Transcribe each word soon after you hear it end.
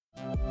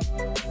Hi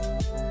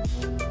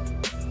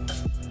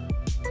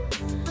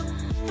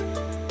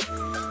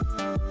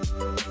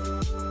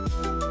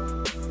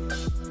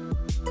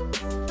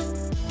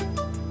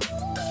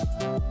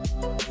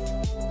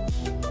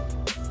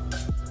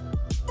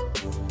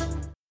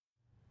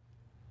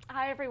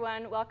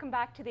everyone, welcome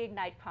back to the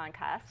Ignite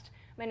podcast.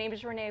 My name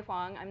is Renee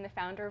Huang. I'm the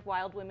founder of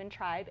Wild Women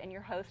Tribe and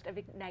your host of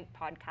Ignite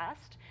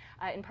podcast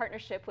in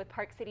partnership with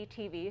Park City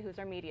TV, who's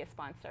our media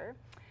sponsor.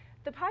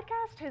 The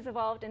podcast has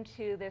evolved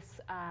into this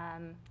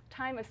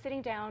time of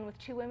sitting down with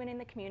two women in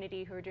the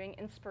community who are doing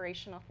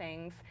inspirational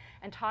things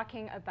and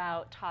talking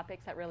about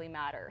topics that really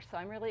matter. So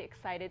I'm really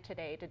excited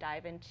today to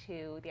dive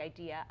into the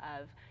idea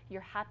of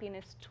your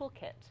happiness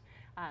toolkit.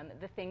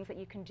 The things that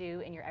you can do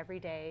in your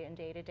everyday and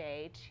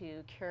day-to-day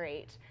to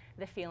curate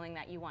the feeling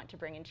that you want to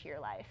bring into your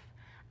life.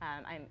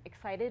 I'm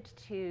excited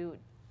to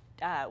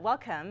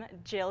welcome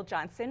Jill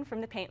Johnson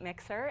from the Paint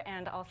Mixer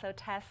and also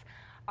Tess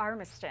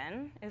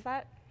Armiston. Is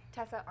that?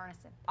 Tessa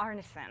Arneson.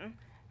 Arneson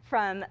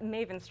from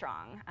Maven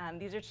Strong.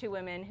 These are two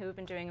women who have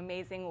been doing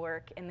amazing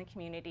work in the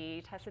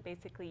community. Tessa,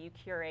 basically you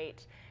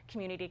curate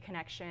community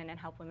connection and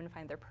help women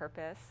find their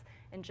purpose.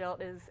 And Jill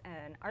is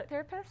an art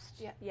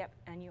therapist. Yep.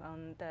 And you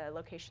own the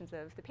locations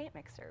of the Paint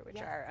Mixer, which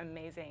are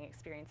amazing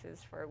experiences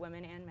for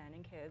women and men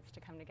and kids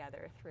to come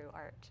together through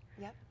art.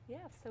 Yep. Yeah,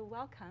 so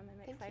welcome.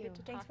 I'm excited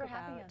to talk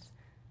about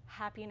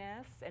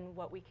happiness and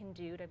what we can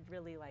do to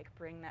really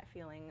bring that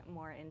feeling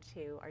more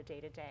into our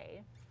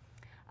day-to-day.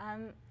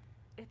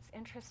 It's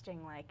interesting,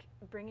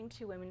 bringing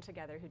two women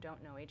together who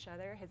don't know each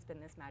other has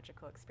been this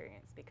magical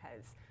experience,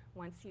 because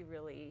once you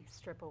really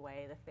strip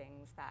away the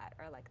things that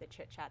are the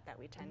chit chat that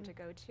we tend to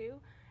go to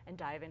and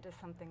dive into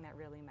something that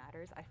really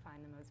matters, I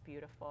find the most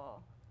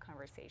beautiful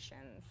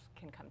conversations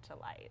can come to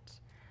light.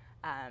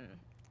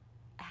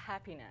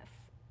 Happiness.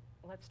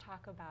 Let's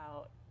talk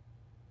about,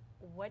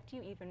 what do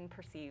you even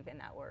perceive in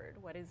that word?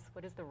 What is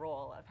the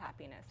role of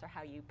happiness, or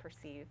how you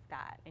perceive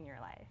that in your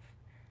life?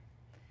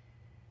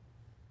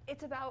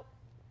 It's about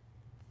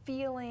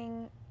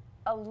feeling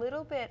a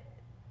little bit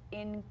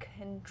in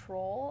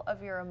control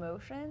of your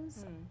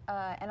emotions,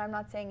 and I'm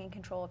not saying in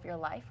control of your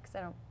life, because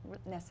I don't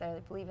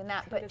necessarily believe in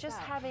that, but just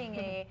having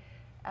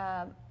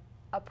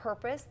a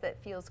purpose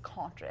that feels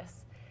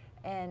conscious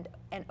and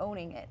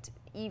owning it,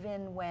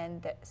 even when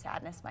the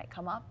sadness might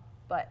come up,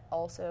 but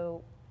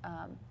also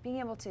being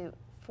able to,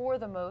 for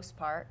the most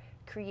part,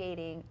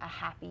 creating a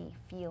happy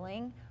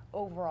feeling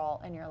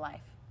overall in your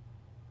life.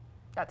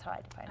 That's how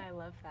I define it. I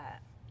love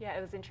that. Yeah,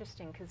 it was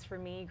interesting because for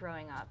me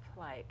growing up,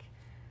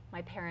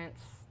 my parents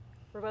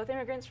were both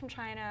immigrants from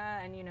China,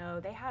 and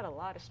they had a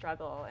lot of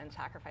struggle and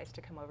sacrifice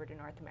to come over to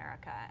North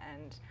America,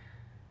 and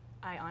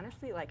I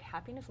honestly,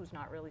 happiness was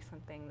not really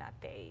something that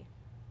they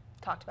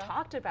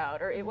talked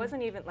about, or it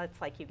wasn't even,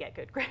 you get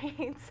good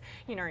grades,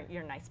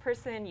 you're a nice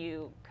person,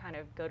 you kind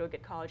of go to a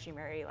good college, you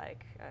marry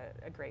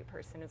a great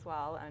person as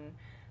well,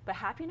 but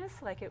happiness,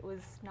 it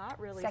was not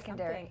really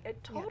secondary. Something.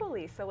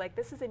 Totally. So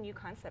this is a new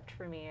concept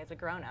for me as a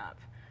grown-up.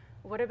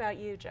 What about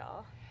you,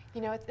 Jill?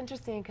 It's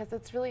interesting because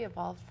it's really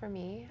evolved for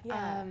me.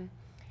 Yeah.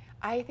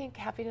 I think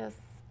happiness,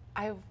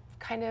 I've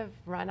kind of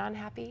run on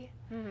happy.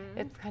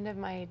 It's kind of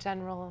my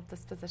general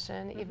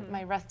disposition. Even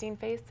my resting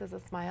face is a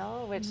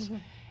smile, which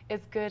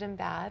is good and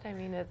bad. I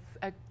mean, it's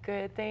a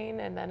good thing,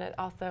 and then it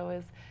also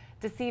is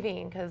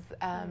deceiving because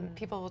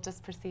people will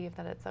just perceive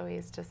that it's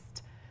always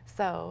just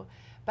so.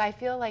 But I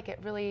feel like it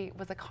really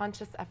was a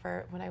conscious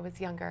effort when I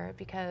was younger,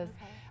 because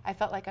I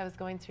felt like I was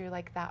going through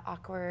that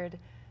awkward,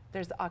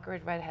 there's the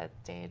awkward redhead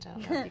stage. I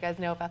don't know if you guys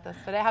know about this,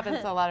 but it happens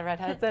to a lot of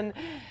redheads.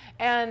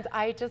 And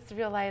I just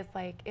realized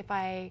if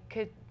I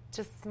could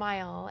just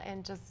smile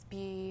and just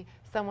be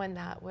someone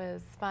that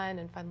was fun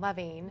and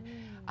fun-loving,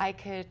 I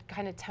could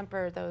kind of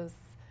temper those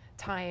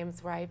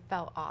times where I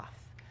felt off.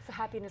 So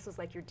happiness was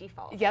your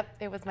default? Yep,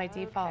 it was my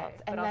default.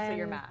 But also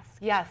your mask?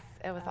 Yes,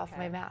 it was also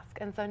my mask.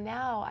 And so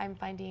now I'm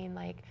finding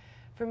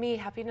for me,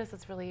 happiness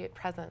is really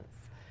presence.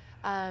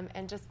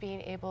 And just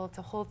being able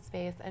to hold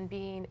space and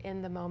being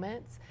in the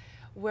moment,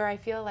 where I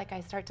feel I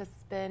start to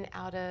spin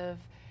out of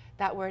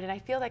that word, and I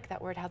feel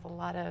that word has a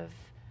lot of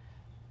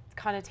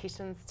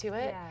connotations to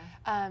it.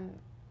 Yeah.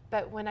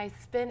 But when I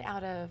spin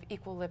out of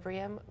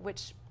equilibrium,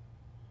 which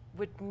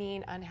would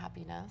mean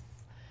unhappiness,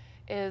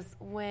 is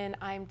when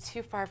I'm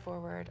too far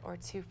forward or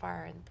too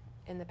far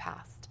in the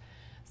past.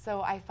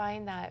 So I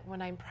find that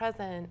when I'm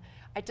present,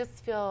 I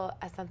just feel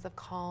a sense of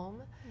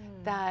calm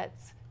that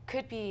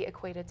could be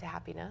equated to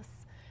happiness,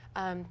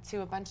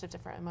 to a bunch of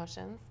different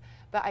emotions.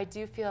 But I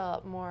do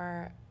feel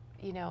more,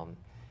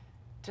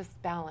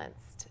 just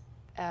balanced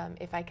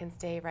if I can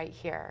stay right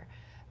here,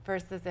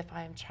 versus if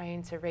I'm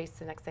trying to race to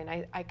the next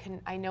thing.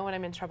 I know when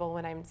I'm in trouble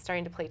when I'm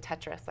starting to play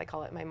Tetris, I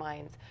call it my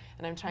mind,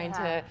 and I'm trying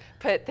to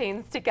put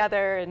things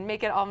together and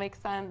make it all make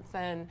sense.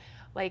 And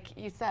like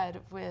you said,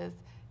 with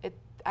it,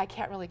 I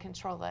can't really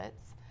control it,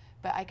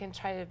 but I can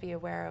try to be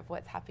aware of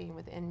what's happening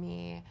within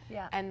me.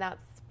 Yeah. And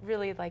that's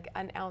really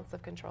an ounce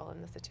of control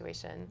in the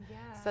situation.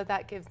 Yeah. So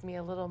that gives me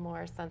a little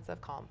more sense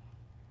of calm.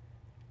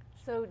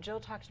 So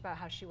Jill talked about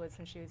how she was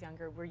when she was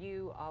younger. Were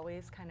you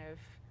always kind of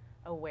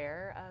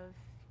aware of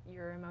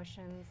your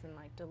emotions and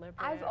like deliberate?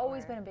 I've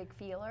always been a big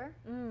feeler,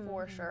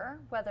 for sure,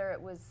 whether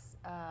it was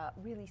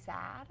really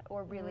sad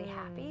or really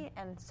happy.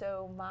 And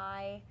so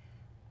my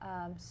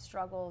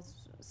struggles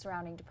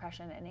surrounding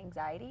depression and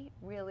anxiety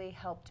really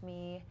helped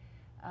me.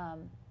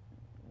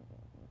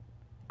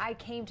 I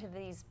came to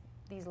these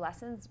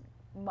lessons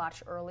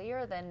much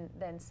earlier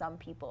than some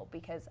people,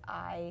 because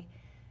I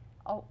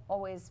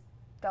always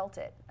felt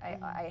it.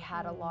 I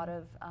had a lot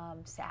of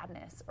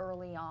sadness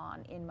early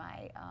on in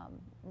my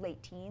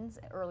late teens,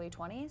 early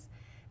 20s,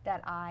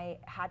 that I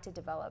had to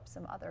develop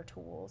some other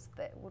tools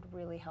that would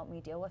really help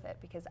me deal with it,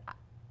 because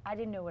I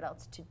didn't know what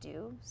else to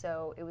do.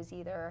 So it was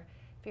either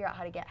figure out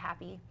how to get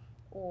happy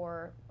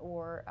or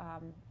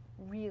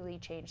really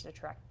change the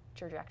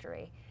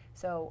trajectory.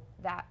 So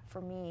that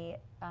for me,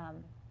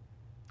 I'm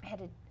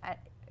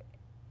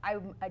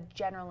a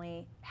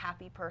generally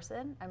happy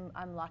person.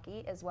 I'm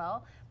lucky as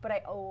well, but I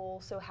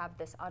also have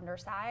this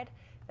underside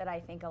that I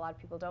think a lot of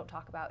people don't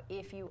talk about.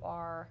 If you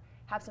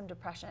have some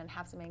depression,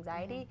 have some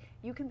anxiety,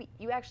 you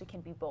actually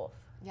can be both.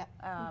 Yeah.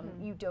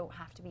 You don't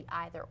have to be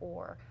either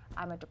or.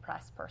 I'm a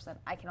depressed person.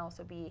 I can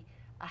also be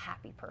a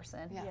happy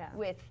person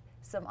with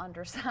some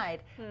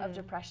underside of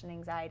depression,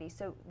 anxiety.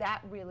 So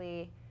that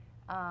really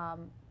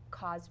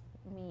caused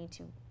me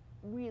to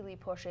really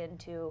push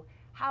into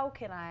how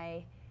can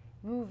I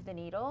move the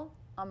needle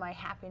on my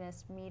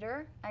happiness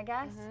meter, I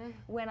guess,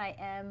 when I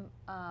am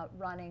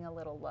running a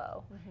little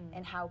low,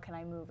 and how can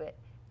I move it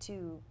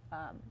to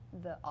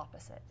the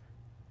opposite.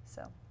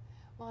 So.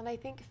 Well, and I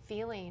think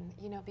feeling,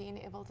 being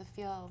able to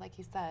feel, like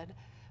you said,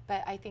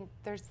 but I think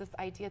there's this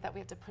idea that we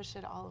have to push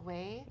it all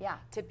away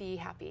to be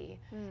happy.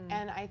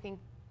 And I think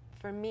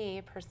for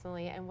me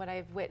personally, and what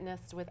I've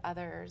witnessed with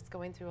others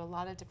going through a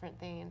lot of different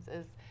things,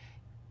 is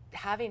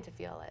having to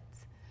feel it.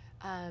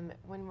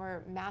 When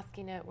we're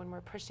masking it, when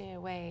we're pushing it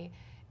away,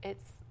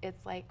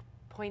 it's like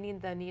pointing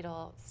the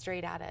needle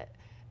straight at it.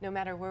 No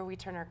matter where we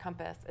turn our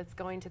compass, it's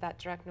going to that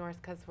direct north,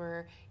 because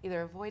we're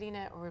either avoiding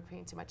it or we're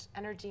putting too much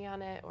energy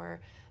on it, or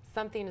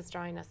something is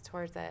drawing us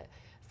towards it.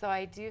 So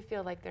I do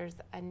feel like there's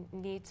a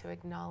need to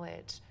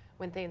acknowledge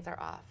when things are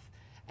off,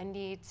 a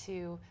need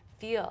to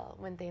feel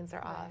when things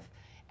are off,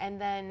 and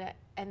then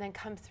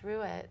come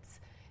through it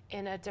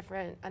in a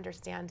different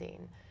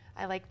understanding.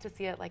 I like to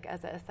see it like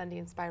as an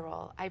ascending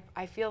spiral.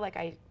 I feel like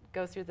I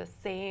go through the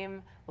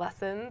same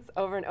lessons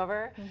over and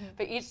over,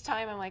 but each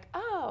time I'm like,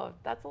 oh,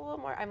 that's a little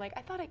more. I'm like,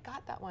 I thought I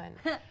got that one.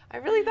 I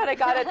really thought I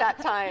got it that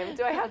time.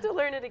 Do I have to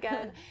learn it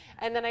again?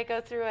 And then I go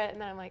through it,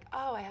 and then I'm like,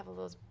 oh, I have a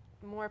little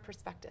more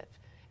perspective.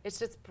 It's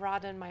just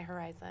broadened my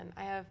horizon.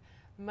 I have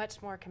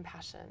much more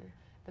compassion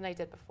than I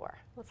did before.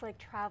 Well, it's like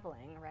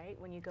traveling, right?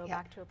 When you go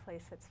back to a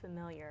place that's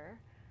familiar,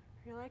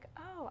 you're like,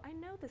 oh, I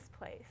know this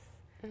place.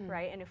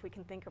 Right? And if we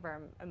can think of our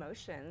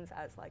emotions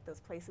as like those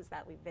places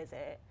that we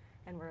visit,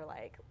 and we're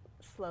like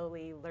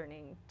slowly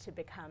learning to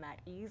become at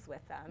ease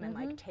with them and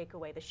like take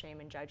away the shame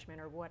and judgment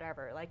or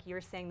whatever. Like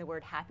you're saying, the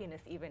word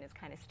happiness even is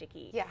kind of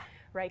sticky. Yeah.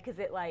 Right? Because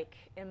it like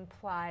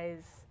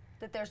implies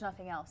that there's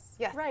nothing else.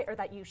 Yes. Right. Or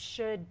that you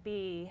should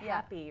be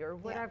happy or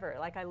whatever.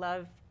 Like I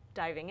love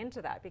diving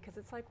into that, because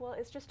it's like, well,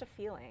 it's just a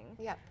feeling.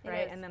 Yeah.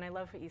 Right. And then I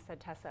love what you said,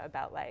 Tessa,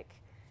 about like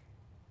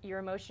your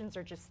emotions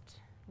are just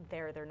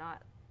there. They're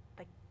not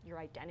your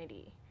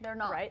identity. They're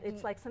not. Right?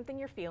 It's like something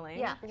you're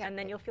feeling, and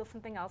then you'll feel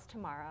something else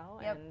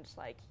tomorrow, and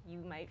like you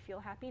might feel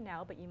happy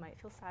now, but you might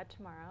feel sad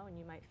tomorrow, and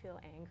you might feel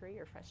angry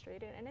or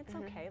frustrated, and it's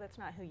okay. That's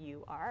not who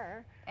you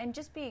are. And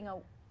just being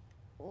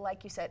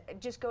like you said,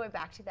 just going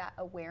back to that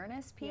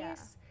awareness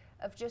piece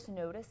of just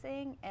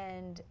noticing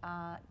and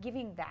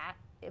giving that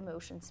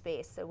emotion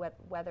space. So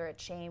whether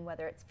it's shame,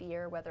 whether it's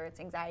fear, whether it's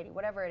anxiety,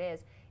 whatever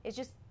it is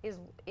just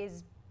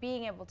is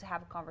being able to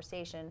have a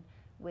conversation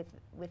with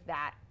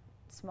that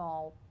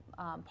small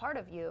part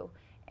of you,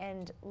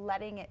 and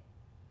letting it.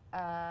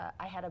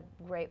 I had a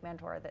great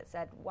mentor that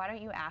said, "Why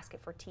don't you ask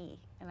it for tea?"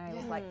 And I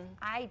was like,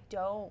 "I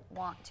don't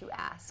want to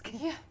ask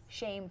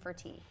shame for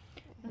tea.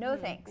 No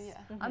thanks.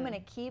 I'm going to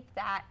keep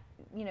that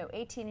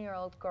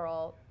 18-year-old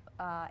girl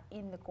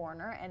in the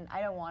corner, and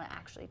I don't want to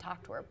actually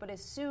talk to her. But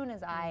as soon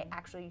as I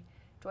actually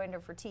joined her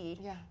for tea,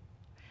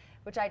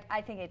 which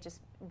I think it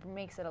just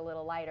makes it a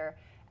little lighter."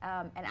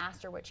 And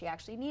asked her what she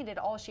actually needed.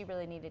 All she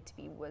really needed to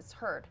be was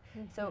heard.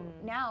 So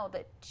now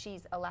that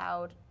she's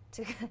allowed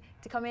to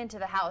come into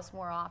the house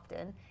more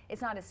often,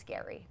 it's not as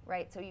scary,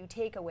 right? So you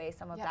take away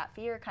some of that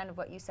fear, kind of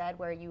what you said,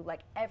 where you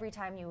like every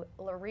time you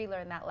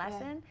relearn that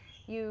lesson,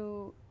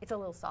 it's a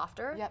little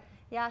softer.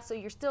 So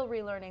you're still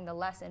relearning the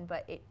lesson,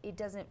 but it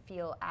doesn't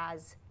feel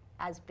as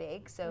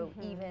big. So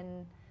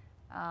even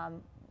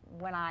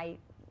when I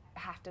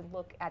have to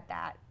look at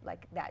that,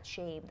 like that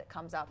shame that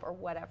comes up or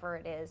whatever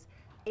it is,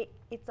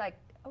 it's like,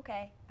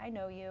 okay, I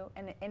know you,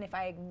 and if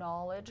I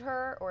acknowledge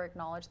her or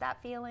acknowledge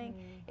that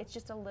feeling, it's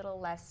just a little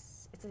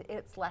less.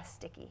 It's less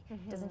sticky.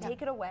 Doesn't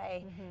take it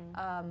away,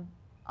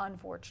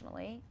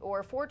 unfortunately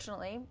or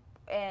fortunately,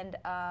 and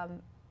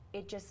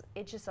it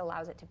just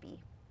allows it to be,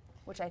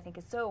 which I think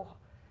is so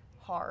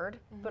hard,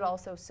 but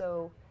also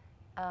so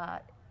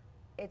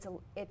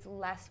it's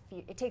less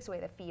fear. It takes away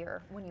the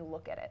fear when you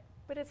look at it.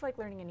 But it's like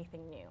learning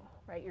anything new,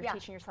 right? You're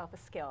teaching yourself a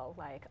skill,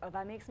 like, oh,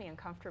 that makes me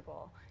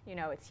uncomfortable. You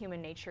know, it's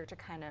human nature to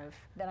kind of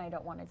Then I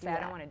don't want to do say, that.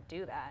 I don't want to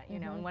do that, you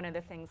know. And one of the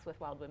things with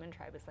Wild Women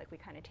Tribe is like we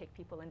kind of take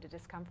people into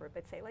discomfort,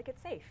 but say like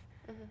it's safe,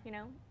 you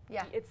know.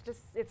 Yeah.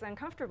 It's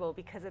uncomfortable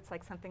because it's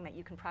like something that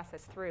you can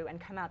process through and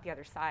come out the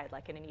other side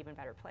like in an even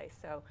better place.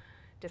 So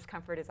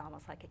discomfort is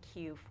almost like a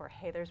cue for,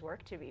 hey, there's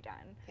work to be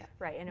done,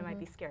 right? And it might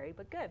be scary,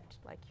 but good.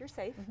 Like you're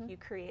safe. You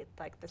create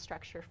like the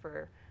structure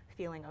for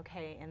feeling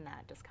okay in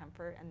that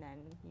discomfort, and then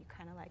you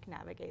kind of like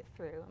navigate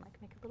through and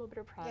like make a little bit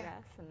of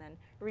progress, and then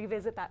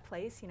revisit that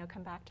place. You know,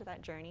 come back to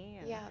that journey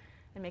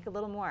and make a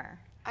little more.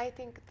 I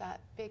think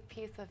that big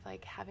piece of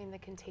like having the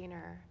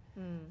container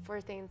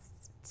for things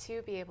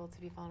to be able to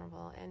be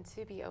vulnerable and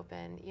to be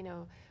open. You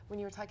know, when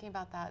you were talking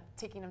about that,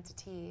 taking them to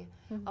tea,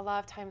 a lot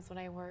of times when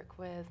I work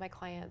with my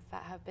clients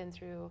that have been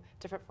through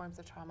different forms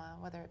of trauma,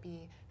 whether it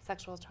be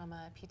sexual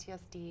trauma,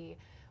 PTSD,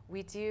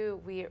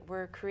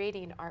 we're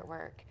creating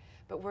artwork,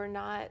 but we're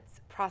not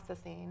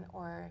processing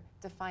or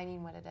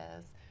defining what it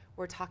is.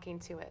 We're talking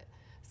to it.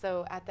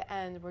 So at the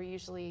end, we're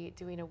usually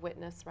doing a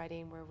witness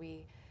writing where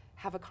we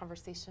have a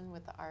conversation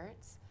with the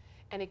art,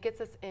 and it gets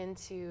us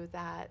into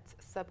that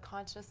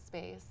subconscious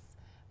space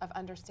of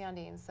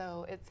understanding.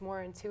 So it's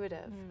more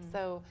intuitive.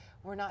 So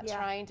we're not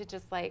trying to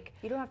just like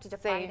You don't have to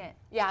define say, it.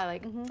 Yeah,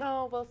 like,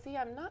 oh, well, see,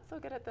 I'm not so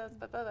good at this,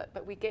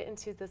 but we get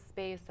into this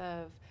space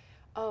of,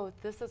 oh,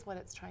 this is what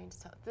it's trying to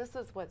tell. This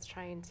is what's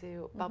trying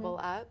to bubble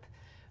up,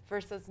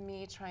 versus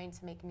me trying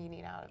to make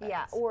meaning out of it.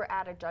 Yeah, or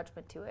add a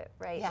judgment to it,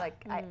 right? Yeah.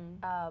 Like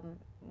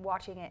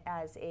watching it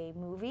as a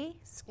movie,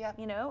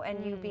 you know,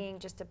 and you being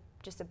just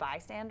a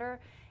bystander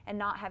and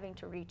not having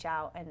to reach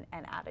out and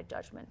add a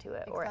judgment to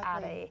it or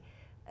add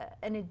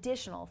an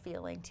additional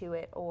feeling to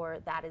it, or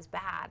that is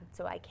bad,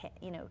 so I can't,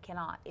 you know,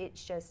 cannot.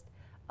 It's just,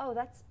 oh,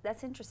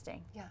 that's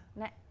interesting.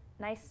 Yeah.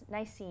 Nice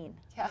scene,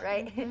 Yeah.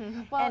 right?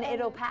 Well, and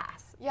it'll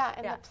pass. Yeah,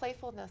 and the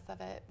playfulness of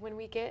it. When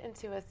we get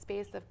into a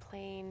space of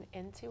playing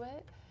into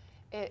it,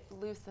 it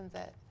loosens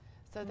it.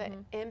 So the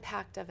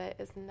impact of it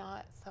is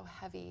not so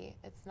heavy,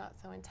 it's not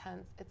so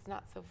intense, it's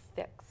not so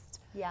fixed.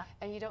 Yeah.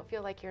 And you don't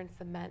feel like you're in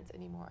cement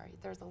anymore.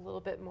 There's a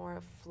little bit more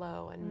of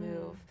flow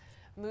and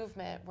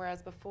movement,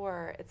 whereas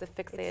before it's a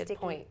fixated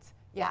point.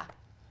 Yeah,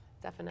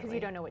 definitely. Because you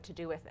don't know what to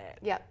do with it.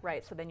 Yep.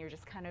 Right, so then you're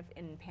just kind of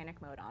in panic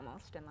mode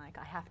almost, and like,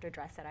 I have to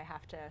address it, I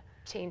have to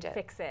change it,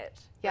 fix it,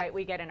 Yep. right?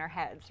 We get in our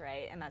heads,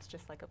 right? And that's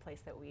just like a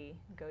place that we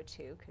go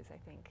to, because I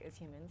think as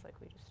humans, like,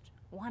 we just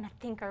want to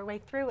think our way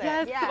through it.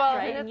 Yes, Yeah, well,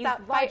 right? and it's use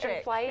that fight or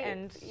logic flight,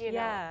 and you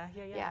know.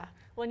 Yeah.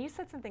 Well, and you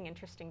said something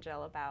interesting,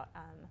 Jill, about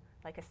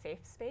like a safe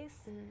space.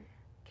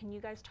 Can you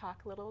guys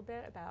talk a little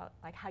bit about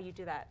like how you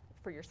do that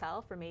for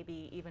yourself, or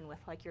maybe even with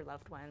like your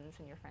loved ones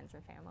and your friends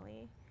and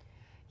family?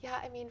 Yeah,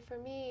 I mean, for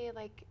me,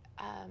 like,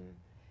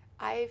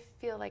 I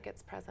feel like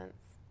it's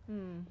presence.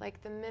 Like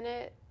the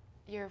minute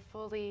you're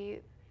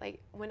fully,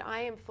 like when I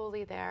am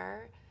fully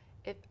there,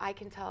 I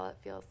can tell it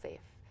feels safe.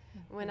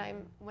 When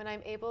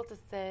I'm able to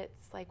sit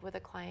like with a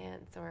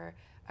client or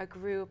a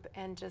group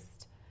and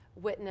just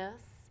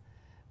witness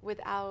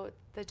without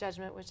the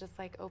judgment, with just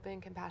like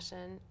open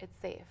compassion, it's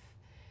safe.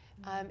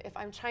 If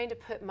I'm trying to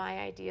put my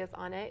ideas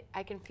on it,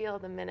 I can feel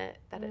the minute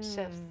that it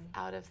shifts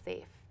out of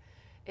safe.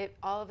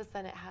 All of a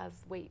sudden it has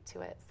weight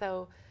to it.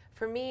 So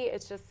for me,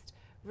 it's just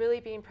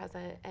really being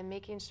present and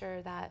making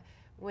sure that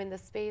when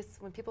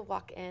people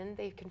walk in,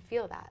 they can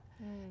feel that,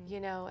 you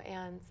know,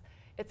 and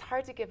it's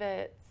hard to give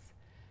it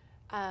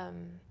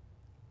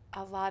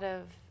a lot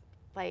of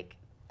like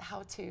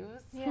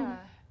how-tos. Yeah.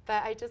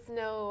 But I just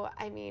know,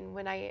 I mean,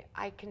 when I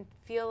can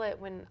feel it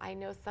when I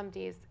know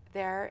somebody's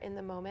there in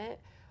the moment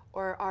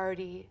or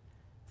already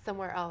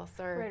somewhere else,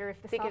 or Right, or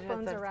if the cell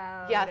phone's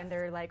around yes. and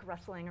they're like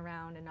rustling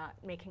around and not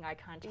making eye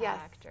contact,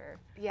 Yes. or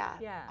yeah,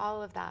 Yeah.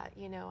 all of that,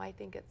 you know, I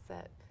think it's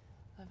it.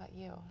 What about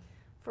you?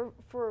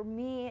 For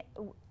me,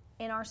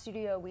 in our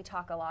studio, we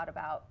talk a lot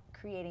about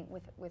creating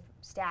with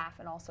staff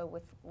and also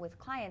with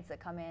clients that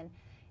come in,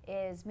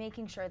 is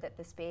making sure that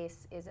the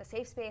space is a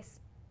safe space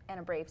and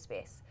a brave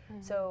space.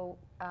 So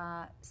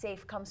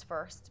safe comes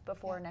first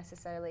before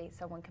necessarily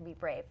someone can be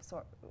brave,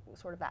 sort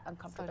of that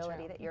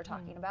uncomfortability that you're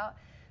talking about.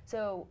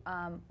 So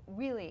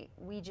really,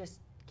 we just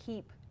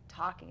keep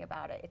talking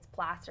about it. It's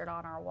plastered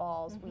on our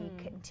walls. We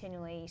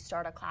continually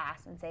start a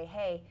class and say,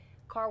 hey,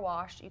 car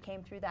wash, you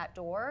came through that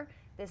door.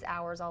 This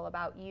hour is all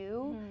about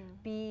you.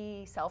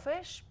 Be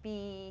selfish,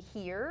 be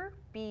here,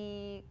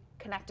 be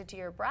connected to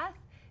your breath,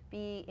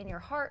 be in your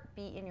heart,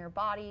 be in your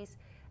bodies.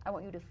 I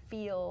want you to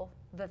feel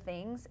the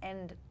things,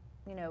 and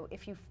you know,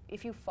 if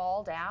you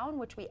fall down,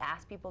 which we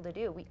ask people to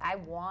do, I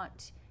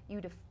want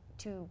you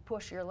to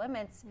push your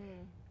limits,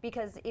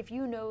 because if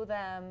you know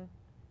them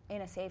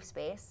in a safe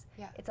space,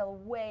 it's a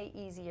way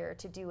easier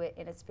to do it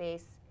in a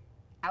space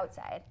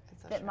outside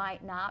that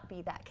might not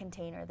be that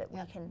container that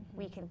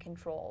we can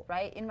control,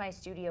 right? In my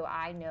studio,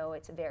 I know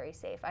it's very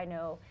safe. I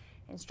know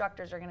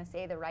instructors are going to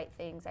say the right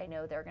things. I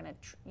know they're going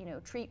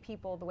to treat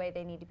people the way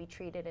they need to be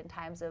treated in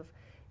times of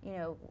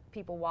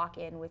people walk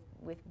in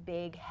with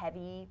big,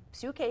 heavy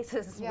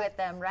suitcases Yes. with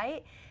them,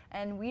 right?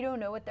 And we don't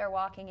know what they're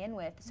walking in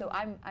with. So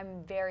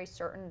I'm very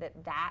certain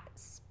that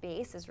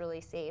space is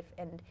really safe.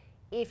 And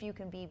if you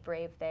can be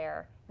brave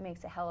there, it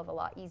makes a hell of a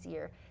lot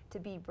easier to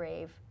be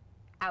brave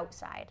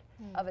outside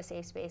of a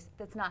safe space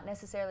that's not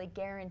necessarily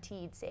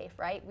guaranteed safe,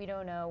 right? We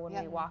don't know when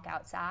we walk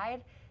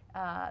outside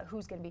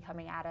who's going to be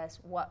coming at us,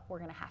 what we're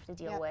going to have to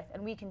deal with.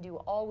 And we can do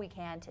all we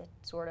can to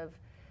sort of,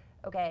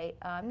 okay,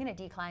 I'm going to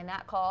decline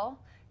that call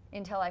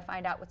until I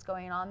find out what's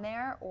going on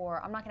there,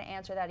 or I'm not going to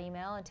answer that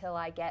email until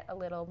I get a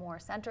little more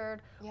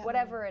centered,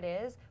 whatever it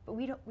is. But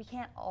we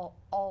can't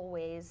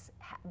always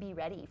be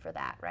ready for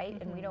that,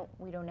 right? And we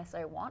don't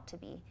necessarily want to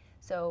be.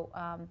 So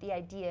the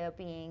idea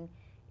being,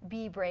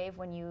 be brave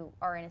when you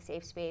are in a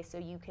safe space, so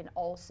you can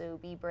also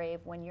be brave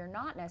when you're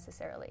not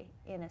necessarily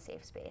in a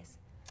safe space.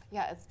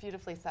 Yeah, it's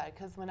beautifully said,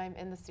 because when I'm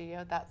in the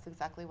studio, that's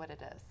exactly what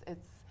it is.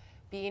 It's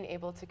being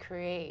able to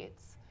create.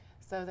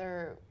 So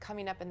they're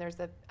coming up and there's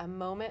a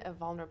moment of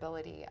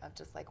vulnerability of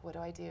just like, what do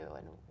I do?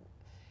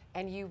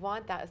 And you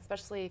want that,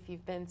 especially if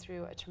you've been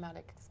through a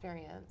traumatic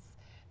experience.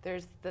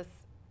 There's this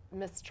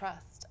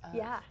mistrust of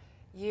of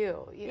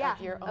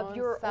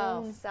your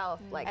own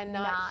self, like, and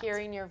not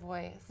hearing your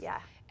voice. Yeah.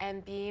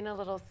 And being a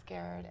little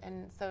scared.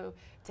 And so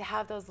to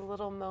have those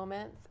little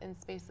moments in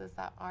spaces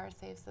that are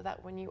safe, so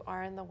that when you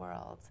are in the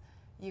world,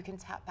 you can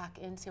tap back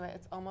into it.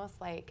 It's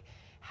almost like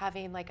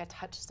having like a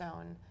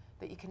touchstone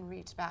that you can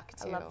reach back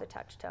to. I love the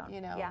touchstone.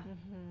 Yeah.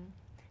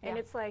 And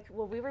it's like,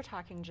 well, we were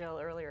talking, Jill,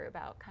 earlier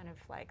about kind of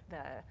like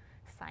the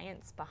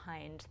science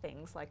behind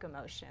things like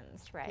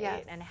emotions, right?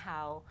 Yes. And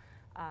how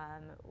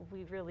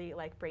we really,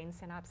 like brain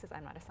synapses,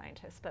 I'm not a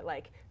scientist, but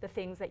like the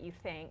things that you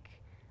think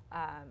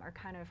are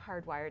kind of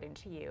hardwired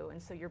into you.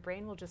 And so your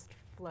brain will just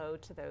flow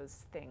to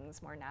those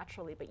things more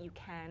naturally, but you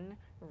can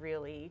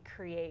really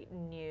create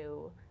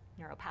new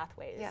neural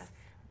pathways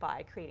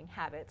by creating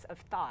habits of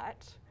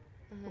thought,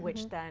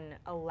 which then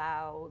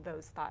allow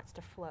those thoughts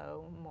to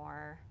flow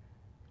more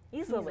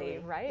easily,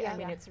 right? I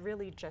mean, it's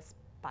really just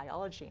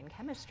biology and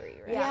chemistry,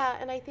 right? Yeah,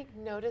 and I think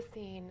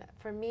noticing,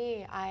 for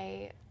me,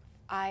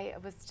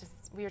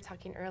 we were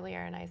talking earlier,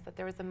 and I said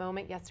there was a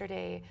moment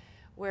yesterday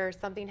where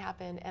something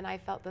happened and I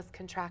felt this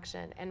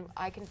contraction, and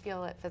I can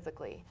feel it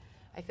physically.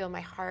 I feel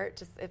my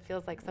heart it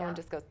feels like someone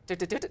just goes,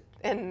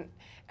 and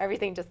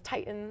everything just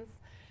tightens.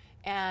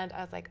 And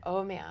I was like,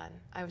 oh man,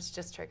 I was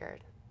just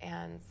triggered.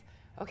 And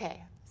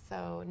okay,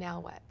 so now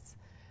what?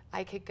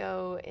 I could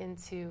go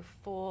into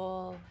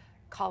full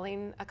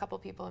calling a couple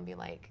people and be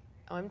like,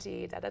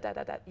 OMG,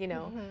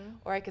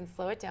 or I can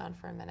slow it down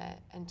for a minute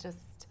and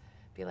just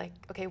be like,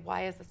 okay,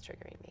 why is this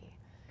triggering me?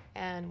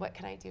 And what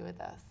can I do with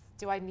this?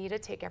 Do I need to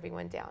take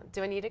everyone down?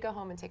 Do I need to go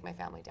home and take my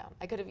family down?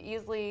 I could have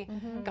easily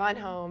gone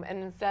home,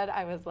 and instead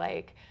I was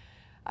like,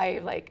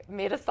 I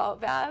made a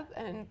salt bath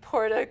and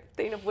poured a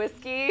thing of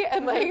whiskey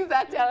and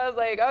sat down. I was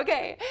like,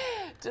 okay,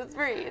 just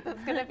breathe.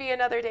 It's gonna be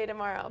another day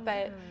tomorrow.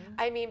 But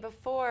I mean,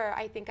 before,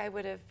 I think I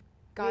would have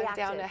gone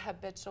down a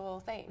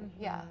habitual thing.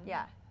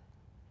 Yeah.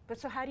 But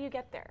so how do you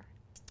get there?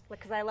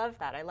 Because I love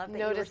that. I love that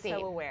Noticing. you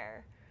were so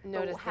aware.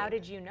 Noticing. How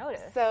did you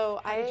notice? So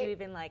how did you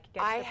even get to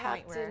the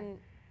point where?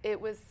 It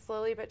was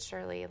slowly but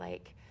surely.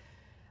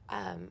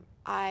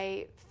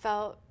 I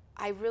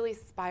really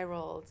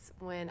spiraled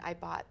when I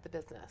bought the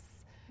business,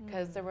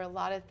 because there were a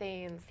lot of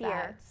things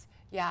that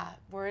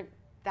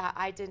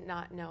I did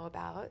not know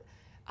about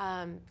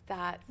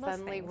that Most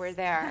suddenly things. were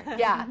there.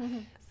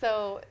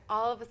 So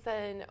all of a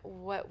sudden,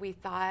 what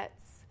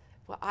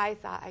I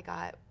thought I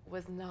got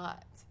was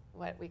not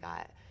what we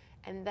got,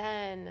 and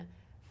then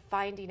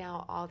finding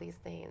out all these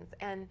things,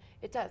 and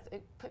it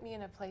put me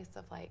in a place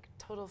of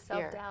total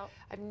fear. Self-doubt.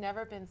 I've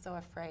never been so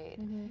afraid.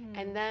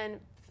 And then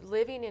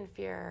living in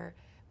fear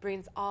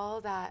brings all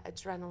that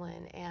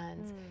adrenaline,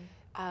 and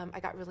I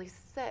got really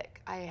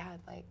sick. I had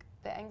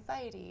the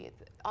anxiety,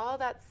 all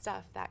that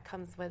stuff that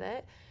comes with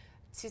it,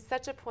 to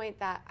such a point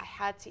that I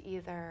had to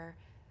either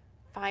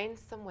find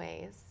some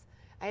ways,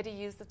 I had to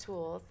use the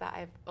tools that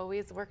I've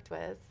always worked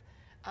with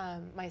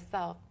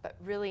myself, but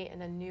really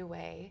in a new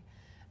way,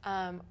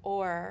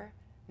 or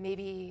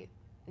maybe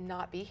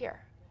not be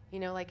here.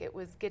 It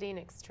was getting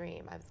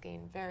extreme. I was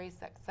getting very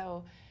sick.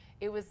 So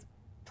it was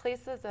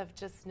places of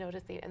just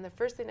noticing. And the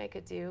first thing I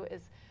could do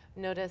is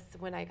notice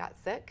when I got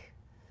sick.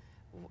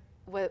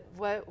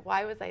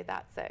 Why was I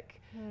that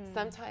sick?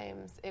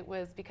 Sometimes it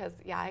was because,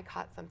 I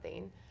caught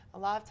something. A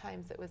lot of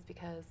times it was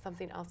because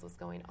something else was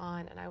going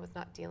on and I was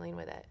not dealing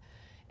with it.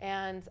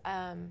 And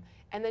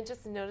then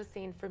just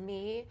noticing, for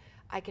me,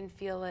 I can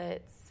feel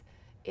it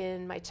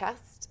in my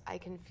chest. I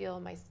can feel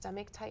my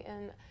stomach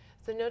tighten.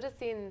 So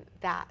noticing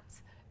that,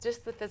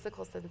 just the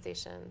physical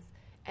sensations,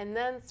 and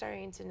then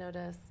starting to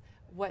notice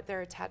what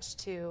they're attached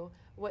to,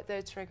 what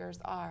the triggers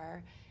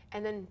are,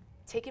 and then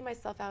taking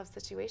myself out of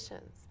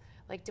situations.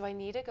 Do I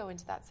need to go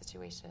into that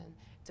situation?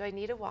 Do I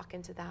need to walk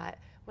into that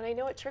when I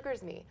know it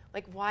triggers me?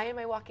 Why am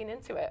I walking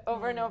into it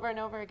over and over and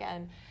over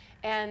again?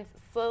 And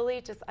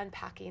slowly just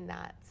unpacking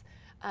that.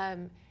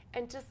 And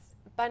just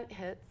bunt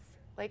hits,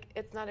 Like,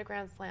 it's not a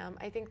grand slam.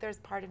 I think there's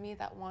part of me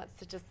that wants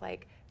to just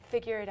like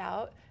figure it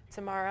out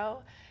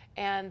tomorrow.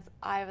 And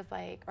I was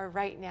like, or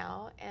right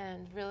now,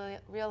 and really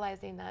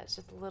realizing that it's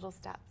just little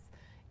steps.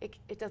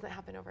 It doesn't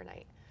happen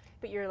overnight.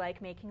 But you're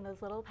like making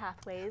those little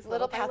pathways.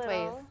 Little by pathways,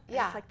 little, and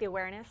yeah. It's like the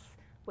awareness,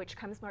 which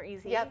comes more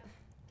easy. Yep.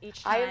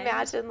 Each time. I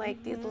imagine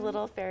like these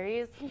little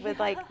fairies with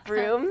like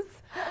brooms,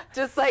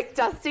 just like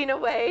dusting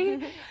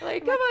away.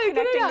 Like, come on,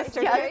 get it out.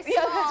 connecting the Yes, circuits.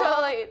 yes,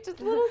 totally.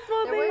 Just little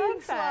small They're things.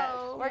 working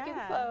slow. Working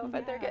Yeah. slow, but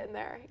Yeah. they're getting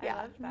there. Yeah.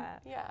 I love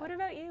that. Yeah. What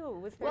about you?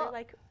 Was there Well-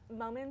 like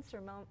moments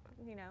or how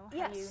you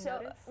Yes,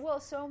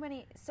 noticed?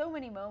 so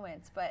many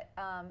moments, but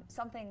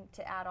something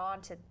to add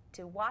on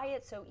to why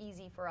it's so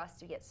easy for us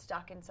to get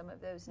stuck in some of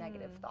those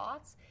negative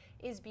thoughts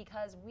is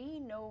because we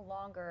no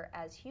longer,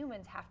 as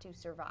humans, have to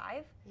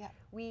survive. Yeah.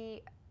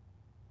 We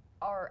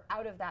are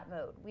out of that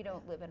mode. We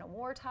don't live in a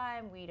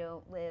wartime. We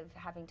don't live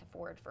having to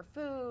forage for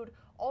food,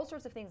 all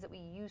sorts of things that we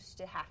used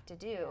to have to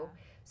do. Yeah.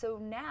 So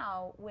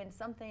now when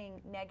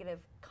something negative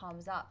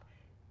comes up,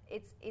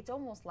 it's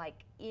almost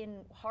like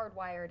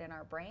hardwired in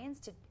our brains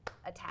to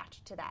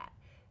attach to that.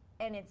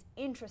 And it's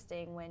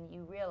interesting when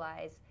you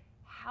realize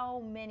how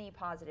many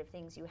positive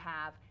things you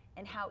have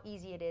and how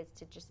easy it is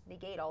to just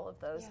negate all of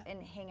those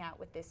and hang out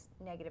with this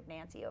negative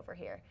Nancy over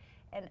here.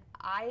 And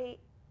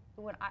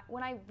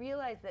when I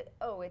realized that,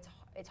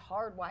 it's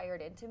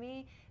hardwired into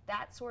me,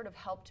 that sort of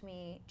helped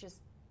me just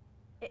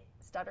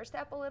stutter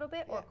step a little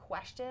bit or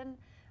question,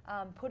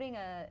 putting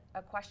a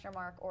question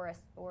mark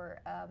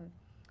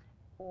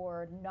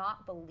or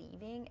not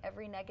believing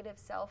every negative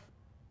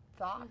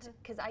self-thought.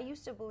 Because I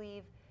used to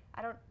believe,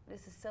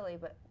 this is silly,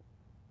 but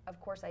of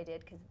course I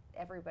did because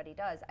everybody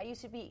does. I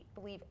used to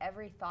believe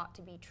every thought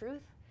to be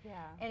truth.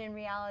 Yeah. And in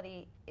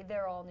reality,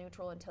 they're all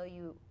neutral until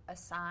you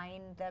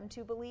assign them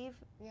to believe,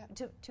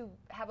 to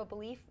have a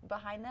belief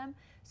behind them.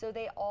 So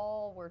they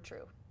all were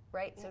true,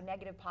 right? So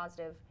negative,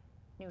 positive,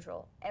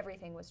 neutral,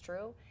 everything was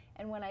true.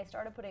 And when I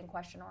started putting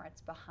question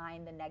marks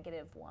behind the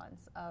negative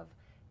ones of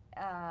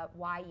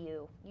why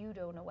you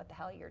don't know what the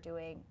hell you're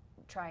doing,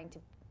 trying to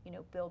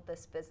build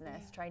this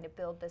business, trying to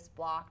build this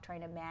block,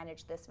 trying to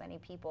manage this many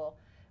people,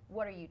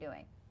 what are you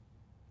doing?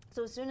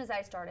 So as soon as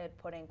I started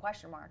putting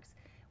question marks,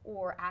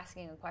 or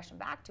asking a question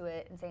back to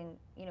it and saying,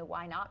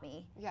 why not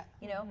me? Yeah.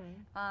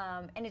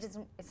 And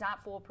it's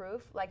not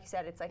foolproof. Like you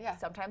said, it's like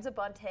sometimes a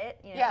bunt hit.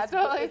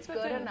 Totally. It's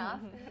good enough.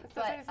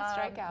 Sometimes But a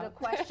strikeout. the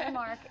question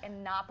mark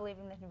and not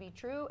believing them to be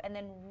true, and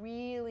then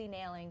really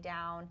nailing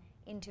down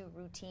into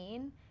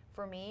routine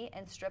for me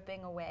and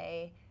stripping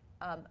away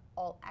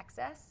all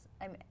excess.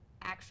 I'm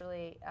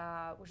actually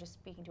was just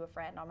speaking to a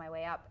friend on my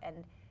way up,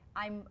 and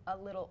I'm a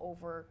little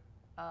over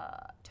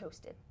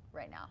toasted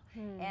right now.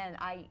 And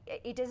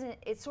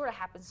it sort of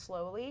happens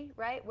slowly,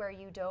 right? Where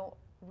you don't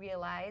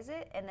realize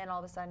it, and then all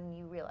of a sudden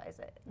you realize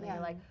it. And you're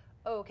like,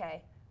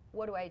 okay,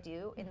 what do I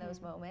do in those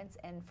moments?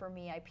 And for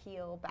me, I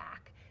peel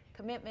back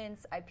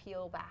commitments, I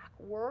peel back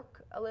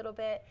work a little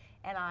bit,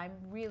 and I'm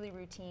really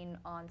routine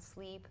on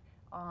sleep,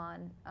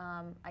 on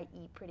I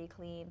eat pretty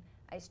clean,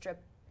 I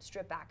strip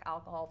back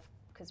alcohol,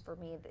 because for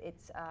me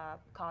it's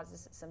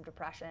causes some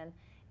depression,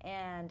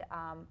 and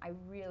I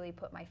really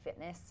put my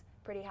fitness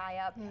pretty high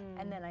up,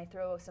 and then I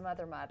throw some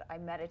other mud. I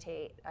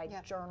meditate, I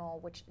journal,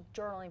 which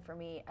journaling for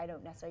me I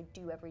don't necessarily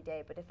do every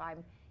day, but if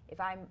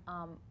I'm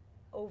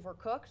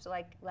overcooked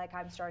like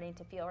I'm starting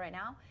to feel right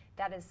now,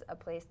 that is a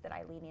place that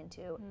I lean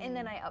into. And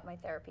then I up my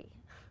therapy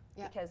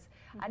because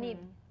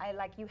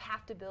you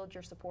have to build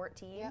your support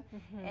team,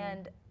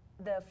 and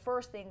the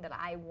first thing that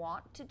I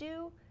want to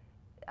do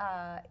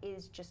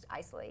is just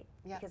isolate,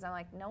 because I'm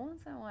like, no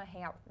one's gonna want to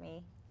hang out with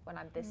me when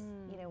I'm this,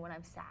 when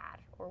I'm sad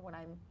or when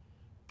I'm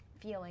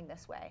feeling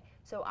this way.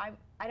 So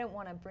I don't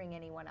want to bring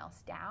anyone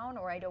else down,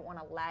 or I don't want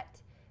to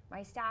let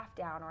my staff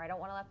down, or I don't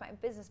want to let my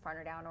business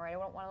partner down, or I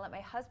don't want to let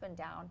my husband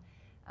down.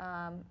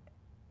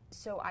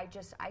 So I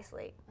just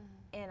isolate,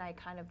 and I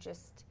kind of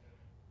just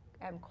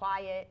am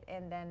quiet,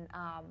 and then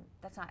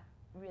that's not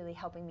really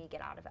helping me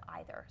get out of it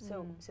either.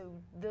 So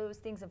those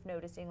things of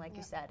noticing, like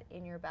you said,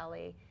 in your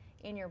belly,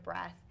 in your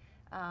breath,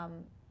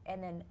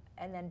 and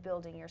then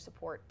building your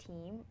support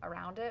team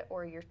around it,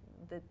 or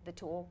the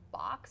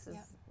toolbox is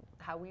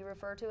how we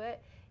refer to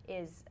it,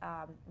 is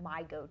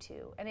my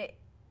go-to. And it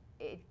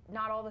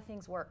not all the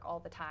things work all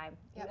the time.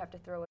 You have to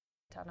throw a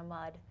ton of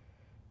mud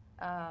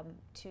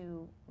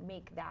to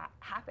make that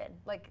happen.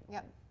 Like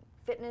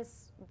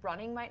fitness,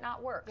 running might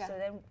not work. So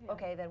then,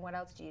 then what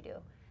else do you do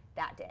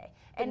that day?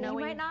 And you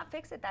might not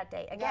fix it that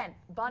day. Again,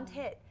 bunt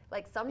hit.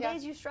 Like some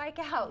days you strike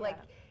out. Like,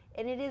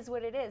 and it is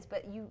what it is.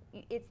 But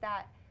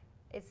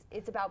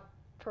it's about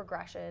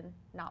progression,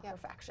 not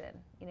perfection.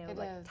 It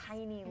like is.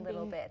 tiny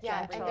little bits.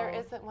 Yeah, gentle, and there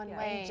isn't one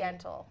way. And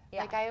gentle.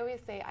 Yeah. Like I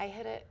always say, I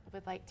hit it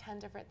with like 10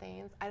 different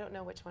things. I don't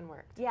know which one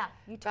worked. Yeah,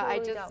 you totally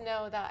But I just don't.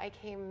 know that I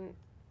came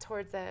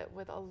towards it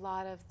with a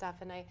lot of stuff,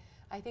 and I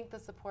think the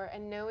support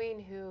and knowing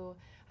who,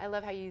 I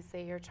love how you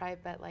say your tribe,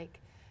 but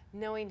like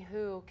knowing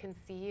who can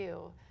see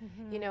you.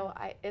 You know,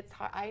 it's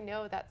hard. I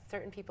know that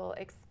certain people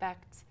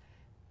expect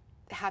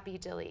happy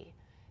Jilly,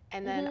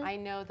 And then I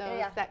know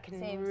those that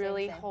can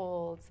really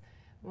hold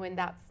when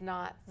that's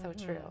not so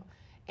true.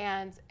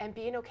 And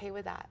being okay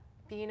with that.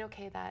 Being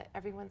okay that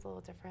everyone's a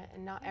little different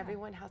and not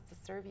everyone has to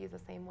serve you the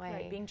same way.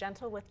 Right, being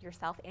gentle with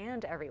yourself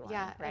and everyone,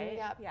 right?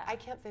 And I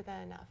can't say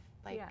that enough.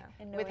 Like,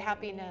 with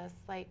happiness,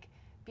 like,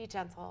 be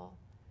gentle.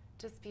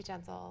 Just be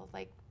gentle.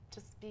 Like,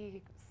 just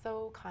be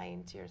so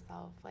kind to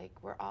yourself. Like,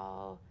 we're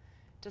all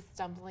just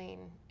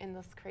stumbling in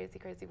this crazy,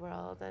 crazy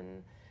world,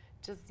 and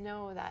just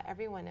know that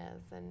everyone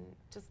is, and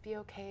just be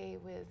okay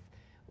with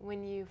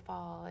when you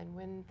fall and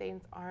when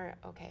things aren't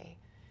okay,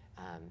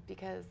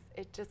 because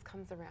it just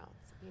comes around,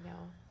 you know.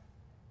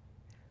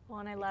 Well,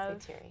 and I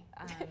love,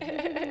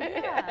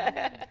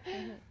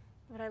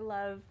 but I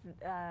love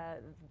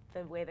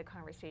the way the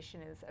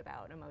conversation is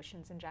about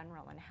emotions in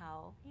general and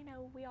how, you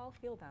know, we all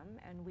feel them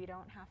and we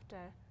don't have to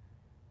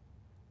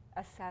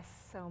assess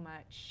so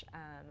much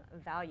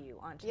value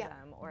onto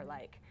them or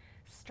like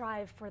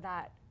strive for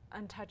that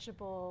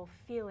untouchable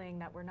feeling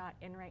that we're not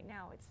in right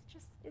now. It's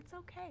just, it's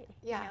okay.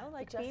 You know,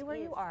 like be where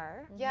you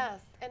are. Yes,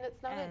 and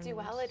it's not a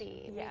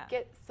duality. We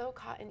get so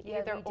caught in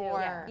either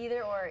or.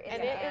 Either or.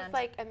 And it is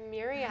like a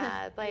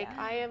myriad. Like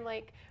I am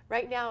like,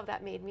 right now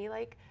that made me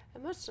like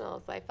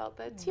emotional. So I felt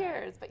the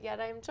tears, but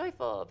yet I'm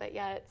joyful, but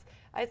yet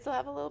I still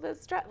have a little bit of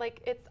stress.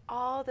 Like it's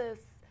all this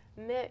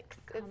mix.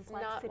 It's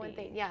not one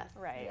thing. Yes.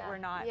 Right. We're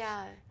not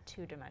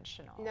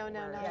two-dimensional. No,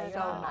 we're not so at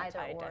all.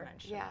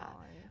 multi-dimensional.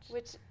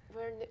 Which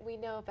we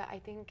know, but I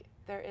think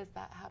there is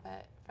that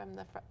habit from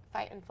the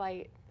fight and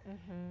flight,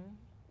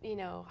 you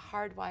know,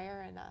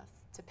 hardwire in us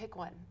to pick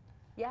one.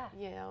 Yeah.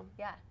 You know.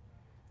 Yeah.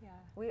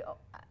 We.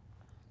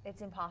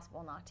 It's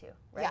impossible not to,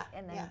 right? Yeah.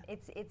 And then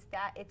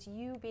it's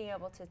you being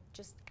able to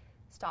just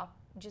stop.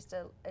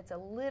 It's a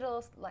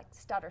little like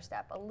stutter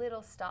step, a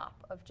little stop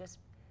of just,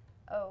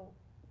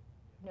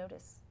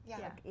 notice. Yeah.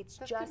 Like, it's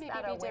this just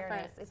that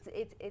awareness.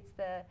 Different. It's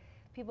the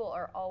people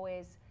are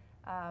always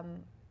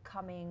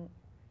coming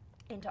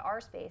into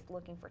our space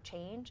looking for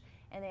change,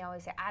 and they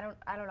always say, I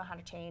don't know how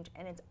to change,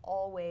 and it's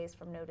always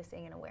from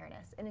noticing and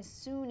awareness. And as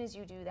soon as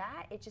you do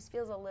that, it just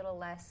feels a little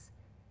less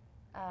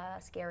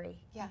scary.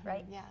 Yeah.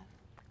 Right. Yeah.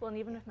 Well, and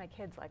even with my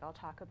kids, like I'll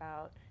talk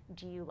about,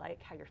 do you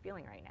like how you're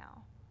feeling right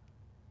now?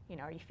 You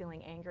know, are you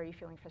feeling anger? Are you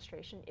feeling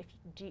frustration?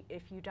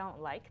 If you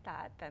don't like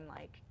that, then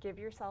like give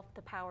yourself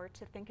the power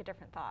to think a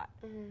different thought.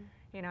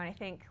 You know, and I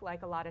think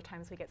like a lot of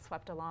times we get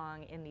swept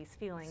along in these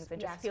feelings and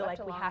just feel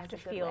like we have to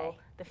feel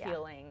the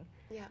feeling.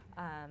 Yeah.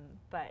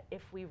 But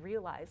if we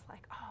realize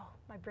like, oh,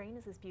 my brain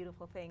is this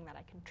beautiful thing that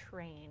I can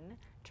train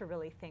to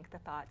really think the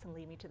thoughts and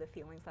lead me to the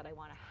feelings that I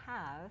want to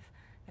have,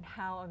 then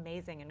how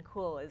amazing and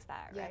cool is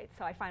that, right?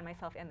 So I find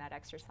myself in that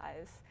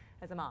exercise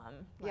as a mom,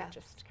 like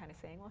just kind of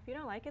saying, well, if you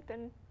don't like it,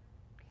 then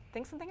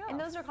think something else. And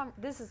those are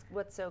this is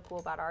what's so cool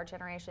about our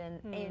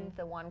generation and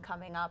the one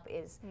coming up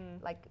is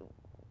like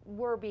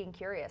we're being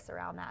curious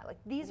around that. Like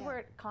these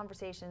were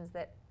conversations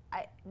that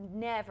I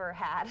never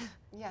had.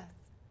 Yes.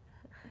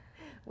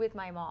 With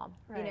my mom,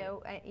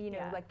 right. you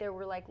know, like there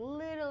were like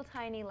little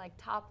tiny like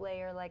top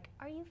layer, like,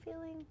 are you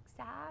feeling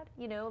sad?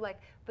 You know,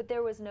 like, but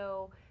there was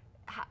no,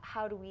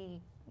 how do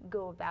we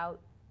go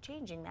about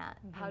changing that?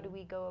 How do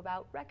we go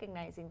about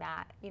recognizing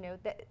that? You know,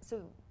 that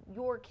so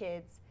your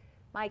kids,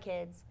 my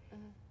kids,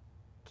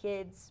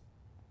 kids,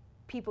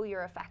 people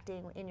you're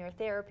affecting in your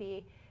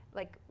therapy,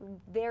 like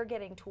they're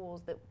getting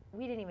tools that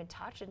we didn't even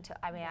touch until,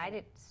 I mean,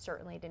 I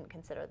certainly didn't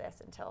consider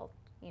this until,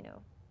 you know,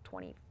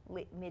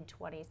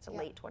 mid-20s to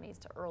late 20s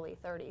to early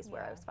 30s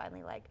where I was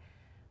finally like,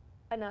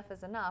 enough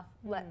is enough.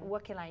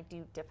 What can I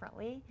do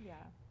differently?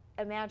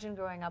 Imagine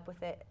growing up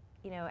with it,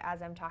 you know,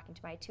 as I'm talking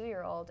to my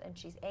 2-year-old and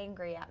she's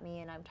angry at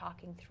me and I'm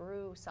talking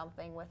through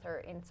something with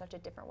her in such a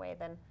different way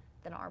than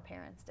our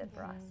parents did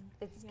for us.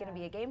 It's going to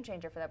be a game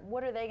changer for them.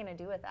 What are they going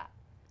to do with that?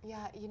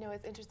 Yeah, you know,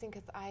 it's interesting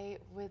because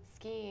with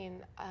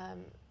skiing,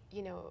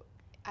 you know,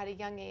 at a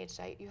young age,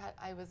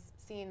 I was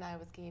seeing that I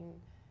was getting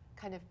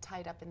kind of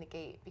tied up in the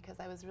gate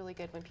because I was really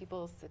good when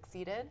people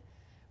succeeded,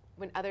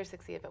 when others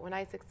succeeded, but when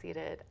I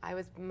succeeded, I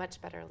was much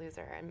better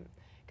loser, and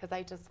because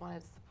I just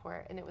wanted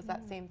support, and it was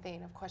that same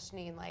thing of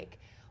questioning, like,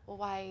 well,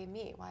 why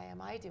me? Why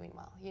am I doing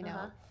well? You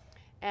know,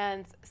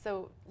 and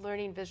so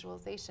learning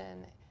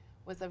visualization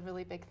was a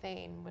really big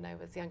thing when I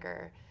was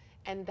younger,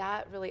 and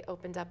that really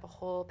opened up a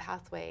whole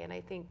pathway. And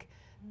I think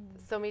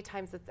so many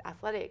times it's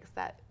athletics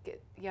that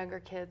get younger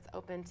kids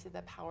open to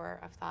the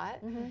power of thought.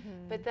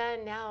 But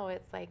then now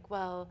it's like,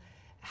 well,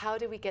 how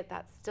do we get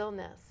that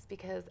stillness?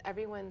 Because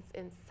everyone's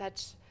in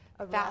such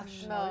a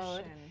fast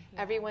mode.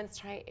 Everyone's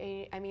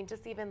trying, I mean,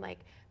 just even like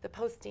the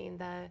posting,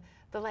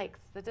 the likes,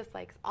 the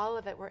dislikes, all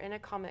of it, we're in a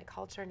comment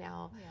culture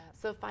now.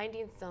 So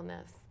finding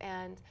stillness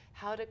and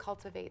how to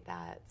cultivate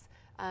that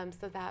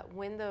so that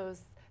when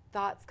those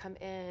thoughts come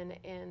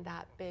in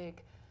that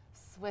big,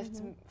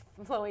 swift,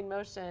 flowing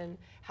motion,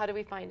 how do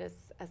we find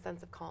a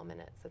sense of calm in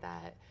it so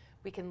that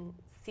we can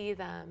see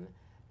them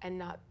and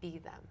not be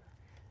them?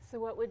 So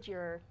what would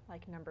your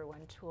like number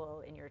one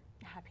tool in your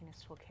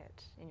happiness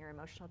toolkit, in your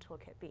emotional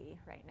toolkit be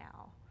right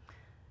now?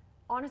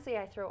 Honestly,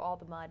 I throw all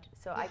the mud,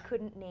 so I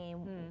couldn't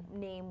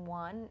name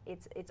one.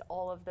 It's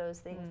all of those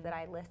things that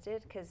I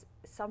listed, because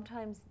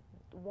sometimes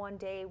one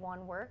day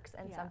one works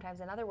and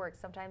sometimes another works.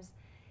 Sometimes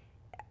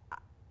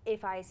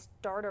if I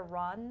start a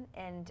run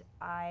and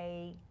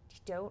I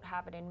don't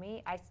have it in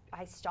me,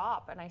 I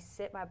stop and I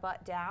sit my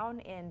butt down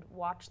and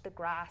watch the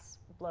grass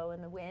blow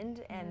in the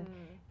wind. And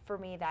for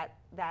me,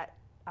 that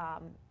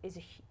is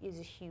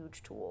a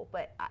huge tool.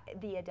 But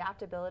the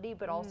adaptability,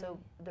 but also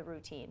the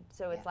routine.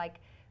 So it's like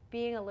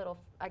being a little,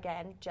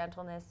 again,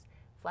 gentleness,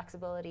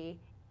 flexibility,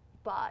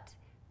 but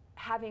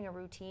having a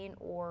routine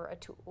or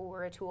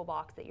a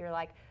toolbox that you're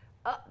like,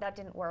 oh, that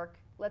didn't work,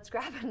 let's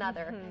grab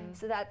another.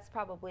 So that's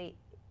probably,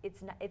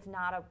 it's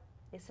not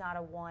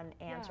a one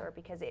answer,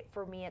 because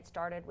for me it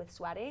started with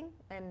sweating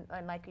and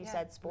like you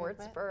said, sports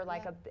movement, for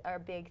like a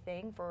big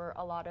thing for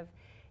a lot of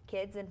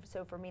kids, and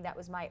so for me that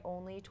was my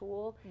only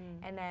tool.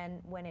 And then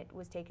when it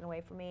was taken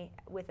away from me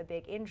with a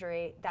big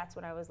injury, that's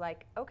when I was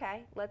like,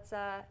 okay, let's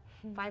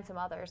find some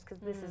others, because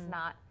this is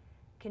not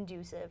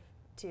conducive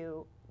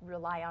to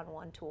rely on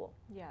one tool.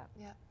 Yeah.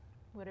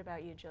 What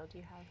about you, Jill? Do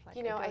you have like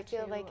I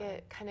feel like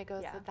it kind of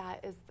goes with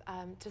that is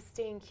just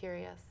staying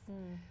curious.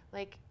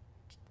 Like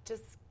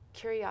just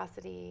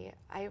curiosity.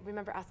 I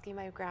remember asking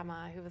my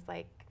grandma, who was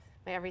like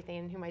my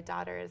everything, who my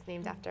daughter is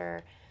named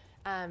after,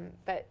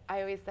 but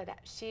I always said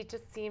she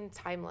just seemed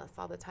timeless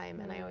all the time,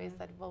 and I always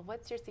said, well,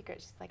 what's your secret?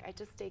 She's like, I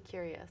just stay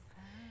curious.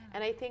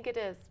 And I think it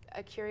is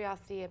a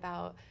curiosity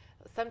about,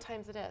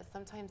 sometimes it is,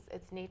 sometimes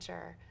it's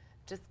nature,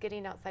 just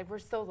getting outside. We're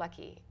so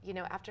lucky,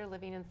 after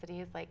living in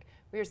cities, like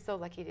we are so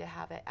lucky to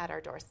have it at our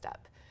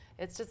doorstep.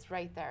 It's just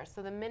right there.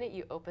 So the minute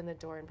you open the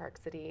door in Park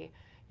City,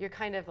 you're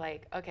kind of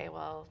like, okay,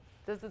 well,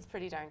 this is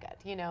pretty darn good,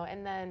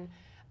 And then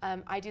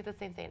I do the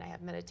same thing. I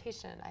have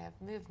meditation, I have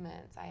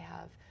movement, I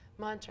have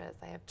mantras,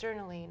 I have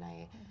journaling,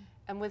 I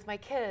am with my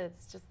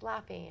kids just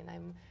laughing,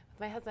 I'm with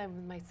my husband, I'm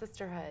with my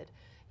sisterhood,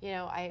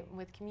 I'm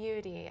with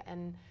community,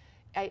 and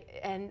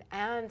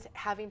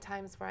having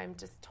times where I'm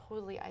just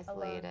totally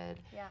isolated,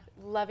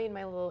 loving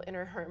my little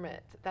inner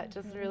hermit that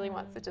just really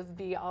wants to just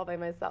be all by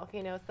myself,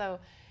 So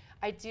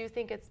I do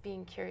think it's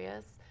being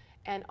curious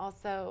and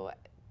also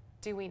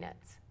doing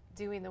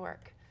the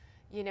work.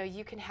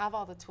 You can have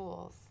all the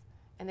tools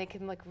and they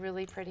can look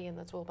really pretty in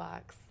the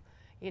toolbox.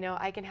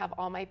 I can have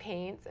all my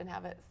paints and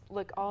have it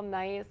look all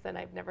nice, and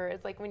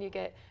it's like when you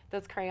get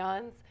those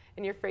crayons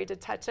and you're afraid to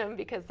touch them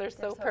because they're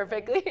so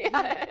perfectly,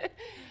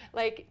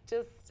 like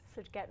just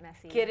so get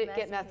messy.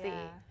 Get messy.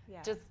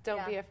 Yeah. Just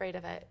don't be afraid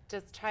of it.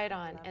 Just try it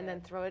on and then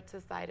throw it to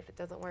the side if it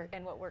doesn't work.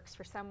 And what works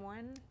for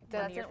someone,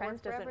 one of your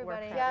friends doesn't work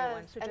for yes,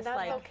 everyone. So and just that's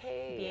like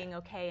okay. being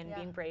okay and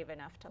being brave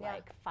enough to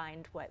like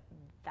find what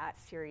that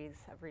series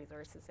of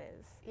resources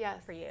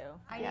is for you.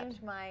 I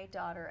named my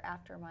daughter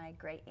after my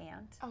great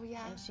aunt. Oh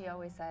yeah. And she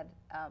always said,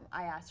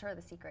 I asked her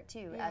the secret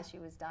too as she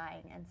was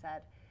dying,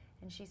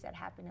 and she said,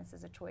 happiness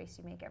is a choice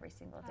you make every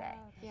single day.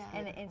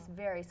 And it's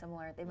very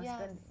similar. They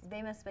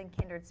must have been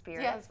kindred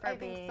spirits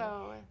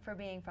for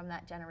being from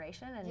that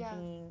generation and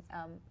being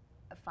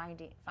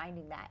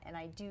finding that. And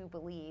I do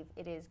believe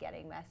it is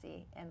getting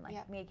messy and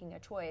like making a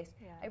choice.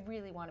 I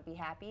really want to be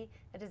happy.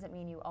 That doesn't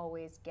mean you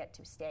always get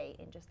to stay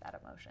in just that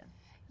emotion.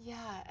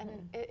 Yeah,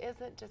 and it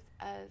isn't just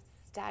a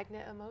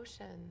stagnant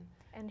emotion.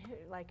 And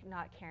like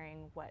not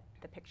caring what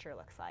the picture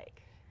looks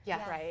like.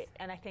 Yes. Right?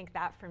 And I think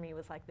that for me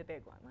was like the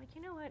big one. Like,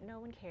 you know what? No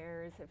one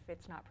cares if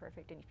it's not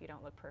perfect and if you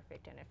don't look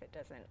perfect and if it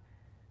doesn't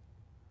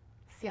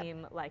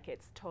seem like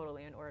it's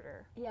totally in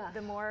order. Yeah.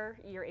 The more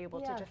you're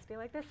able to just be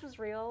like, this is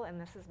real and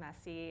this is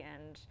messy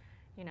and,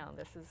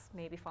 this is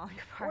maybe falling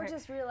apart. Or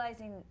just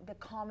realizing the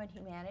common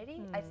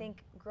humanity. I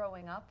think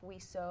growing up,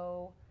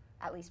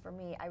 at least for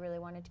me, I really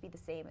wanted to be the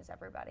same as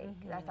everybody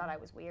because I thought I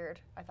was weird.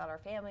 I thought our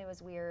family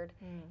was weird.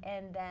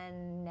 And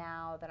then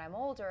now that I'm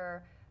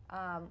older,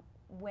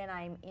 when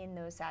I'm in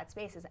those sad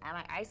spaces and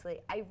I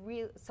isolate,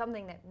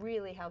 something that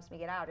really helps me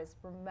get out is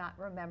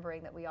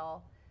remembering that we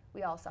all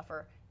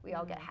suffer, we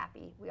all get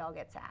happy, we all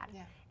get sad,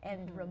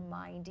 and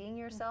reminding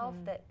yourself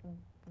that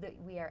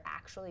we are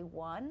actually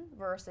one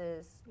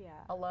versus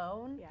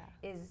alone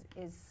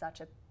is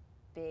such a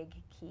big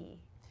key.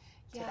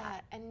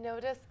 And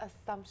notice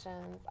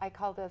assumptions. I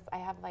call it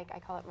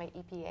my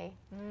EPA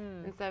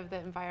instead of the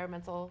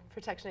Environmental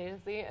Protection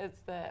Agency. It's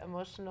the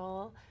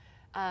emotional,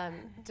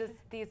 just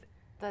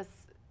this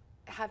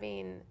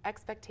having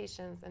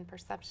expectations and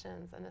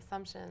perceptions and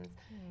assumptions.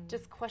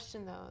 Just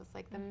question those.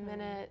 Like the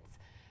minute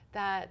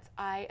that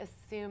I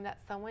assume that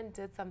someone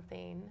did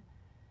something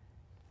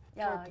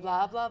for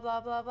blah blah blah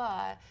blah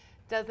blah,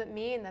 doesn't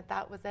mean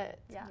that was it.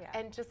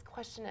 And just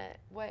question it.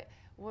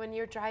 When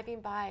you're driving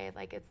by,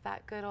 like it's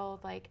that good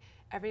old like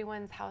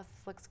everyone's house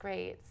looks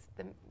great,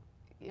 the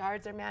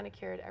yards are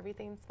manicured,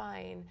 everything's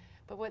fine,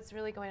 but what's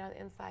really going on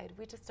inside,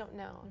 we just don't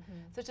know.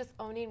 So just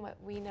owning what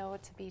we know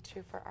to be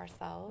true for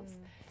ourselves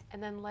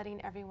and then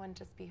letting everyone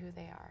just be who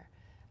they are.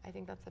 I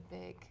think that's a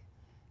big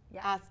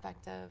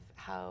aspect of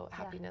how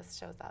happiness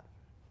shows up.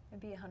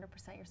 And be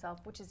 100%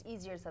 yourself, which is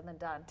easier said than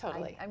done.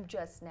 Totally. I'm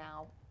just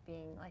now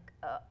being like,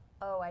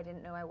 oh, I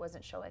didn't know I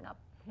wasn't showing up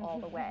all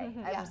the way.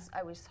 Yeah.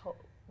 I was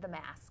the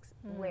masks,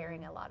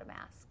 wearing a lot of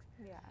masks.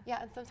 Yeah.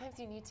 Yeah, and sometimes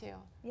you need to.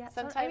 Yeah,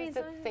 Sometimes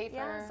it's safer.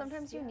 Yeah,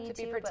 sometimes you need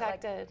to be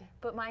protected.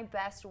 But my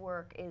best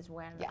work is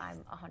when Yes.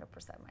 I'm 100%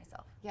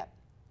 myself. Yep.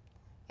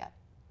 Yep.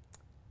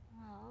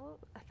 Well,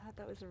 I thought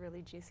that was a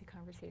really juicy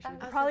conversation. That We'll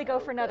was probably go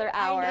so for another good.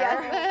 hour.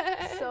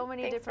 Yes. So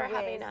many Thanks different for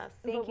having ways. us.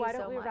 Thank But you why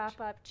don't so we much.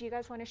 wrap up? Do you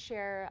guys want to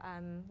share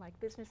like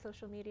business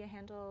social media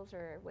handles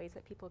or ways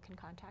that people can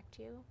contact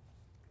you?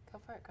 Go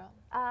for it, girl.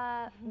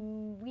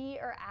 We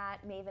are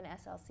at Maven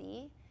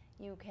SLC.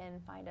 You can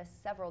find us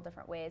several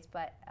different ways,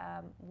 but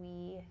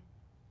we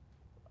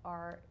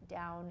are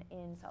down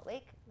in Salt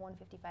Lake,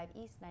 155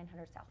 East,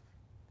 900 South.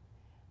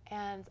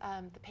 And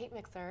the paint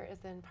mixer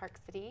is in Park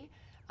City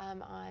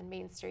on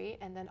Main Street,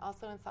 and then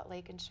also in Salt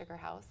Lake and Sugar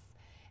House.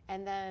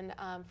 And then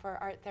for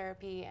art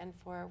therapy and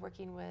for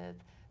working with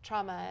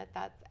trauma,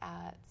 that's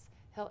at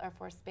Hill Air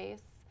Force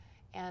Base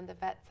and the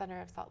Vet Center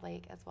of Salt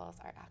Lake, as well as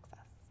Art Access.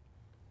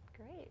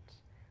 Great.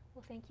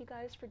 Well, thank you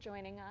guys for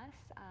joining us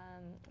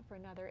for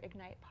another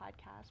Ignite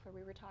podcast where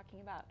we were talking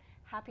about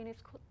happiness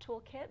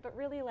toolkit, but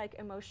really like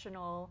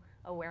emotional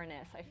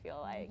awareness, I feel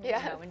like,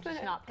 Yes. and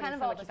just not putting Kind of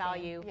so all much the same.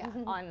 value Yeah.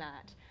 on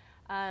that.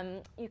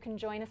 You can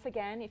join us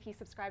again if you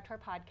subscribe to our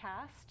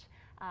podcast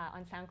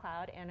on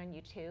SoundCloud and on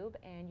YouTube,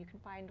 and you can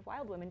find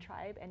Wild Women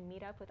Tribe and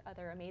meet up with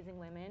other amazing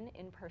women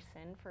in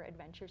person for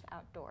adventures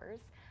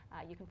outdoors.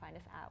 You can find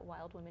us at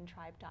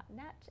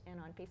wildwomentribe.net and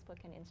on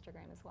Facebook and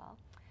Instagram as well.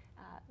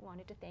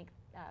 Wanted to thank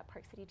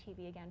Park City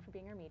TV again for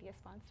being our media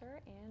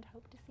sponsor, and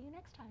hope to see you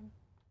next time.